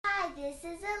This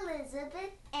is Elizabeth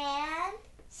and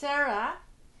Sarah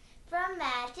from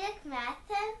Magic Math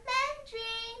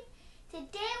Mandarin.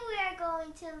 Today we are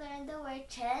going to learn the word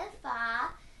乘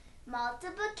法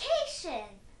multiplication.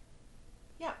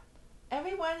 Yeah,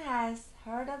 everyone has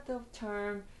heard of the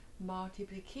term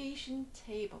multiplication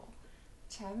table.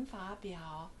 乘法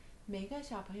表，每个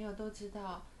小朋友都知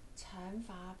道乘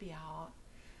法表。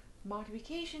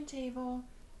Multiplication table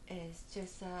is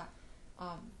just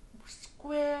a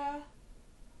square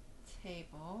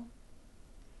table.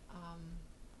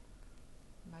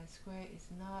 My square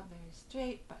is not very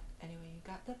straight, but anyway, you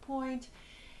got the point.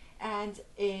 And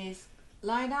is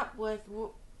lined up with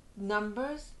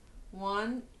numbers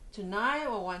 1 to 9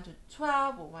 or 1 to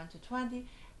 12 or 1 to 20.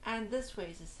 And this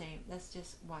way is the same. That's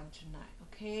just 1 to 9,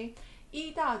 okay?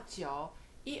 1到9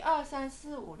 1, 2, 3,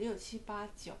 4, 5, 6,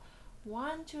 7, 8, 9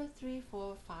 1, 2, 3,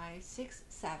 4, 5, 6,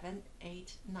 7,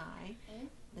 8, 9.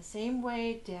 The same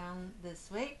way down this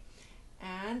way.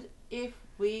 And if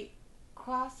we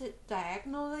cross it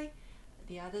diagonally,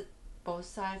 both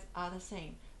sides are the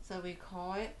same. So we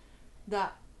call it the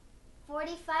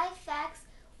 45 facts,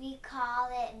 we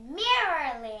call it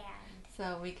Mirrorland.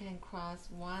 So we can cross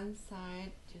one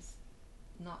side, just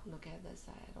not look at the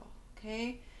side at all,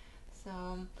 okay?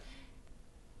 So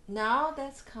now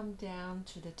let's come down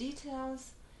to the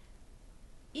details.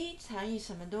 一乘以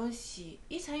什么东西？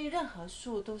一乘以任何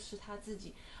数都是它自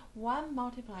己。One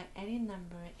multiply any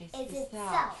number is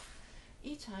itself.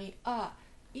 一乘以二，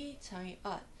一乘以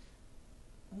二。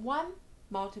One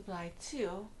multiply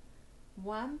two,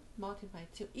 one multiply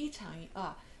two. 一乘以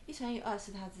二，一乘以二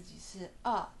是它自己是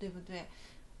二，对不对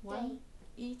？One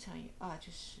一乘以二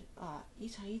就是二，一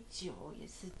乘以九也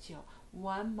是九。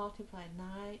One multiply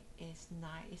nine is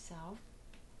nine itself.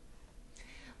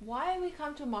 Why we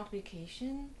come to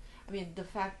multiplication? I mean, the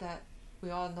fact that we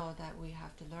all know that we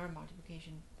have to learn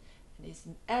multiplication, and it's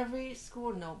in every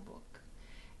school notebook,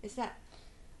 is that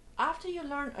after you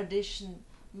learn addition,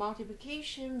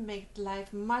 multiplication makes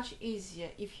life much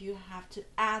easier if you have to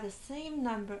add the same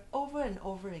number over and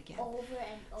over again. Over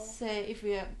and over. Say if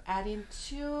we are adding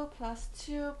 2 plus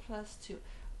 2 plus 2.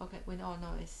 Okay, we all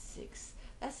know it's 6.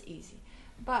 That's easy.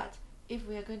 But if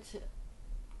we are going to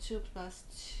 2 plus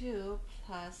 2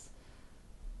 plus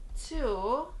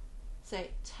 2,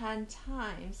 say 10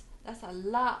 times, that's a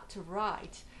lot to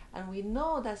write. And we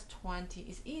know that's 20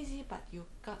 is easy, but you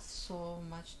got so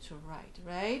much to write,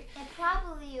 right? And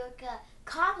probably you get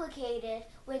complicated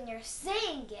when you're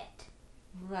saying it.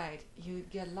 Right, you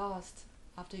get lost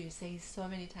after you say so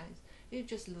many times. You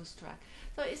just lose track.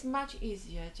 So it's much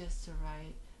easier just to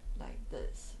write like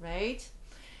this, right?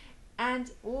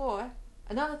 And or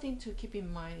another thing to keep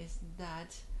in mind is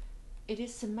that it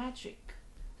is symmetric.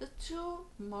 The 2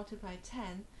 multiply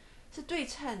 10是对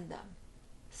称的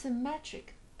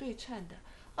symmetric 对称的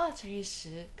2乘以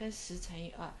10跟10乘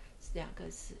以2两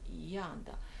个是一样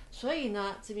的所以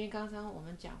呢这边刚刚我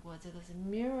们讲过这个是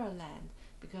Mirrorland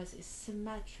because it's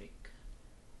symmetric.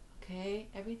 Okay,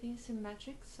 everything is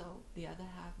symmetric, so the other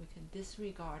half we can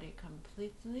disregard it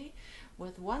completely.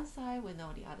 With one side, we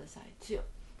know the other side too.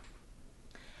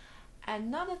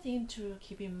 Another thing to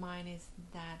keep in mind is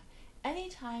that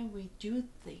anytime we do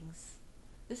things,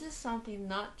 this is something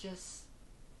not just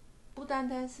不单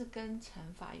单是跟乘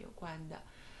法有关的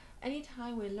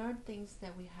anytime we learn things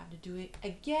that we have to do it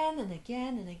again and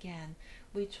again and again,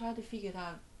 we try to figure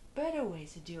out better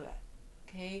ways to do it.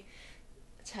 Okay,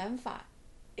 乘法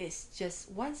is just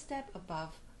one step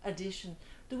above addition.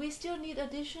 Do we still need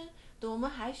addition? 我们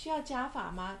还需要加法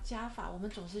吗？加法我们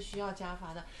总是需要加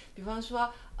法的。比方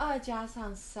说2加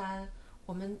上3，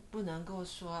我们不能够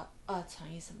说2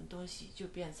乘以什么东西就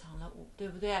变成了5，对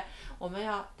不对？我们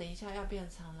要等一下要变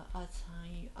成了2乘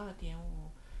以 2.5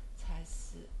 才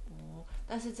是5，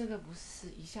但是这个不是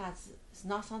一下子 It's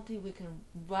not something we can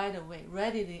right away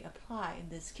readily apply in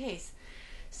this case.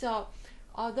 So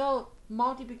although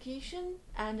multiplication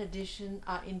and addition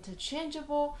are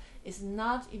interchangeable, it's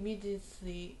not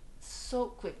immediately so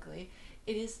quickly.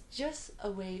 It is just a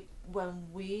way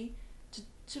when we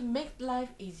to make life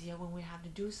easier when we have to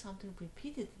do something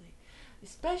repeatedly,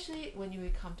 especially when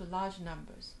you come to large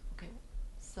numbers. Okay,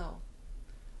 so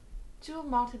 2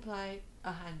 multiply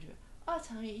 100. 2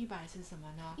乘以100是什么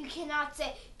呢？ You cannot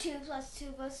say 2 plus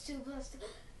 2 plus 2 plus 2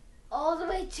 all the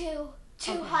way to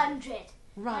 200. Okay.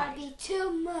 Right. That would be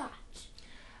too much.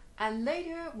 And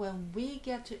later, when we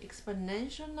get to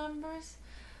exponential numbers,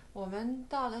 我们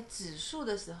到了指数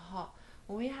的时候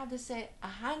when we have to say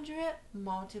 100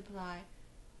 multiply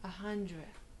 100.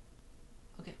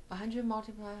 Okay, 100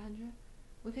 multiply 100.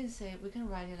 We can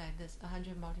write it like this: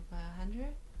 100 multiply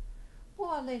 100.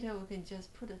 Or later we can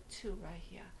just put a 2 right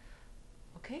here.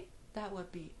 Okay, that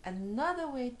would be another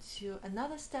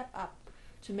step up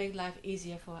to make life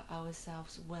easier for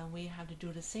ourselves when we have to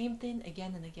do the same thing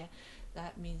again and again.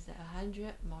 That means that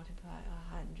 100 multiply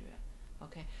 100.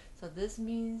 Okay, so this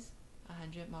means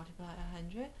 100 multiply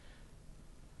 100,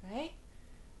 right?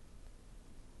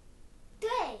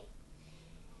 对.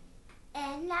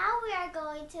 And now we are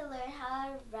going to learn how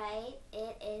to write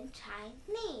it in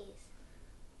Chinese.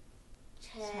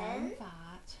 乘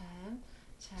法乘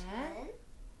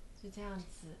是这样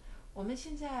子。我们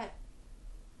现在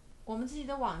我们自己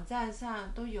的网站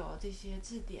上都有这些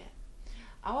字典。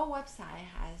Our website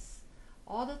has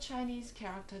all the Chinese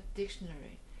character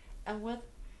dictionary, and with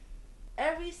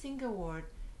every single word,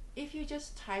 if you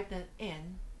just type them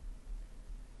in,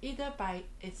 either by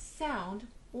its sound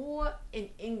or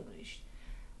in English,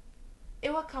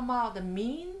 it will come out the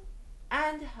meaning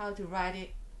and how to write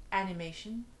it,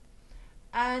 animation,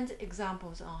 and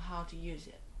examples on how to use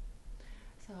it.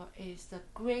 So it's a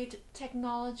great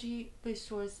technology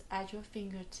resource at your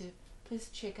fingertip. Please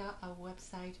check out our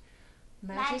website,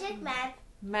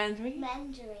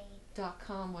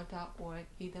 Mandarin.com or .org,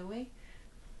 either way.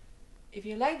 If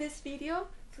you like this video,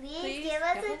 please give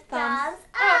us a thumbs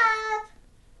up.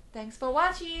 Thanks for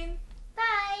watching.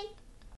 Bye.